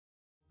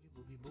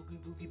Boogie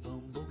boogie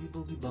bum, boogie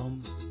boogie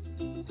bum.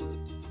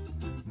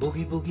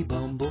 Boogie boogie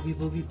bum, boogie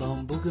boogie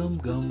bum, boogum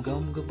gum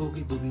gum ga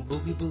boogie boogie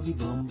boogie boogie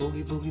bum,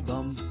 boogie boogie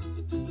bum.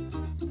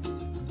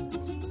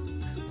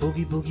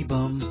 Boogie boogie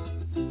bum.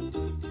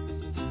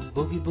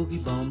 Boogie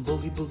boogie bum,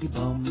 boogie boogie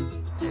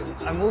bum.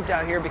 I moved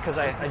out here because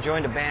I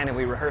joined a band and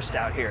we rehearsed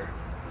out here.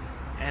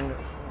 And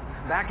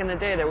back in the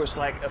day there was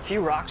like a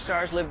few rock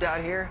stars lived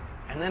out here,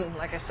 and then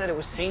like I said it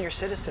was senior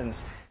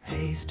citizens.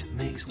 Haste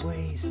makes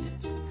waste.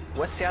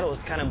 West Seattle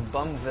was kind of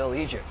Bumville,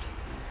 Egypt.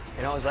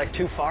 You know, it was like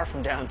too far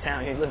from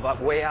downtown. You live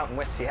way out in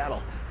West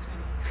Seattle.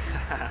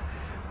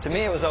 To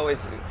me, it was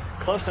always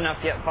close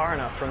enough yet far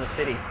enough from the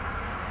city.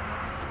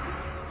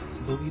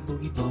 Boogie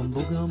boogie bum,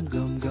 boogum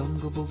gum gum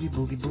ga boogie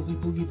boogie boogie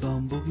boogie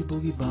bum, boogie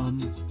boogie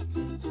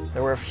bum.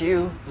 There were a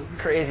few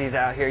crazies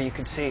out here. You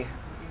could see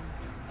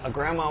a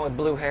grandma with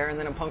blue hair and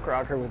then a punk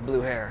rocker with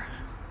blue hair.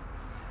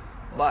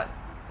 But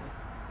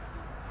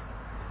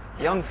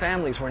young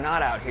families were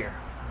not out here.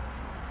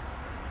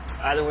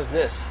 Either was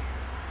this.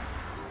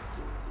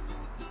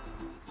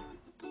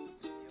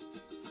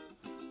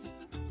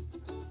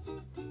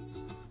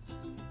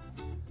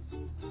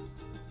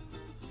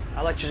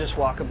 I like to just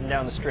walk up and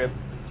down the strip.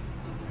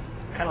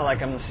 Kind of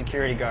like I'm the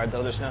security guard,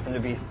 though there's nothing to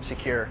be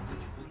secure.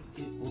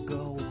 It will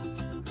go.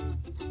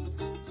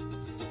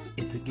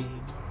 It's a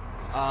game.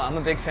 I'm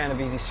a big fan of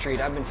Easy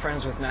Street. I've been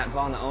friends with Matt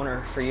Vaughn, the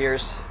owner, for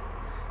years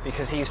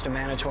because he used to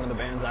manage one of the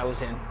bands I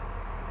was in.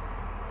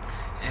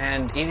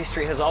 And Easy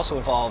Street has also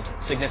evolved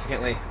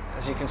significantly.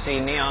 As you can see,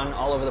 neon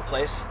all over the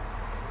place.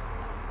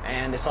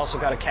 And it's also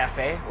got a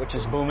cafe, which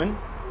is booming.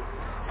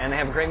 And they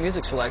have a great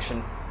music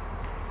selection.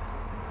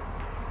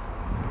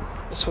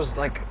 This was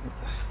like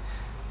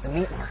the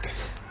meat market.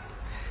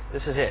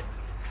 This is it.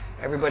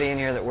 Everybody in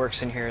here that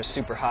works in here is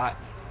super hot.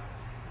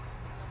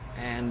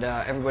 And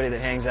everybody that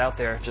hangs out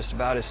there just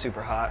about is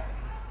super hot.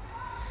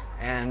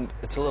 And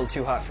it's a little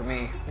too hot for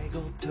me.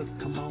 Bagel to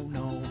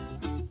kimono.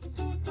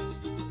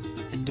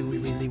 And do we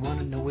really want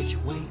to know which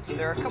way?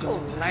 There are a couple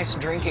of nice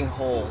drinking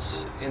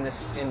holes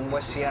in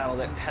West Seattle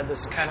that had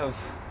this kind of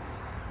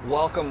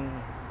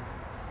welcome.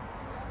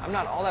 I'm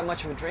not all that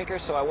much of a drinker,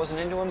 so I wasn't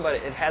into them, but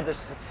it had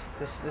this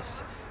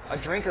a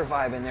drinker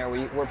vibe in there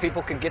where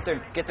people could get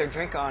their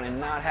drink on and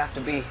not have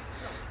to be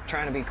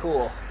trying to be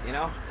cool, you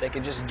know? They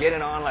could just get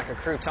it on like a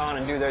crouton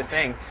and do their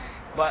thing.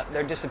 But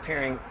they're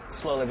disappearing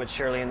slowly but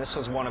surely, and this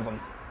was one of them.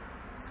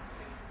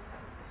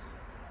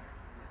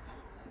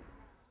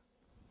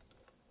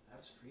 That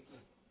was freaky.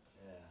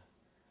 Yeah.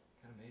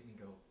 Kind of made me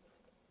go,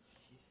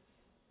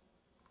 Jesus.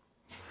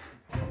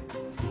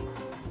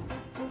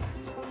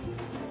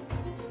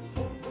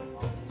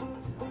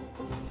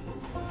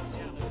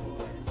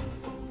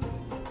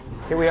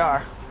 Here we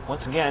are,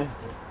 once again,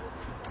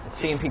 at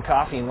C&P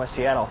Coffee in West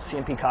Seattle.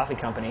 C&P Coffee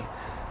Company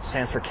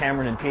stands for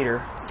Cameron and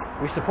Peter.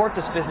 We support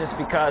this business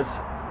because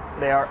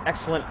they are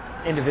excellent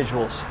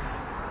individuals.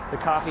 The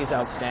coffee is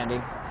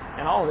outstanding,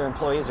 and all of their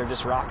employees are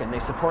just rocking. They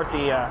support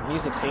the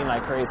music scene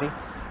like crazy,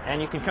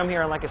 and you can come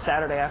here on like a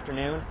Saturday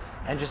afternoon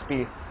and just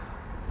be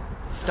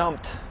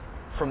stumped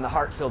from the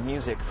heart-filled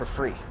music for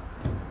free.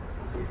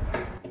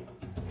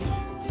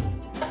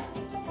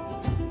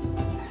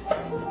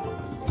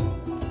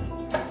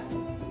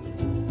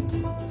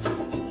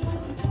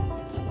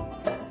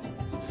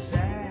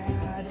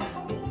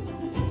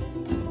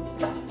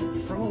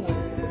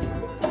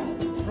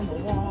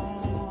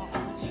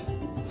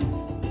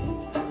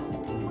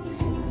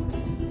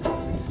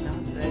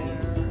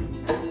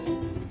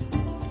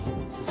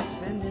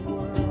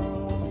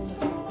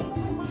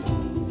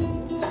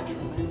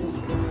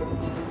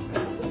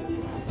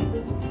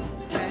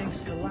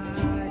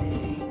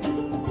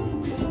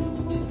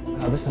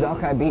 This is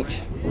Alki Beach.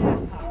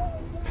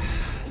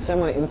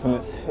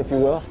 Semi-infamous, if you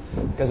will,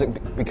 because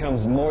it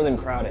becomes more than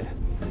crowded.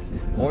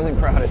 More than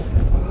crowded.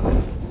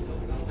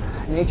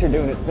 Nature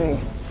doing its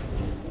thing.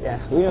 Yeah,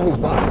 we know who's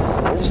boss.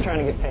 We're just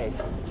trying to get paid.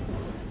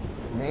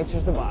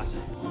 Nature's the boss.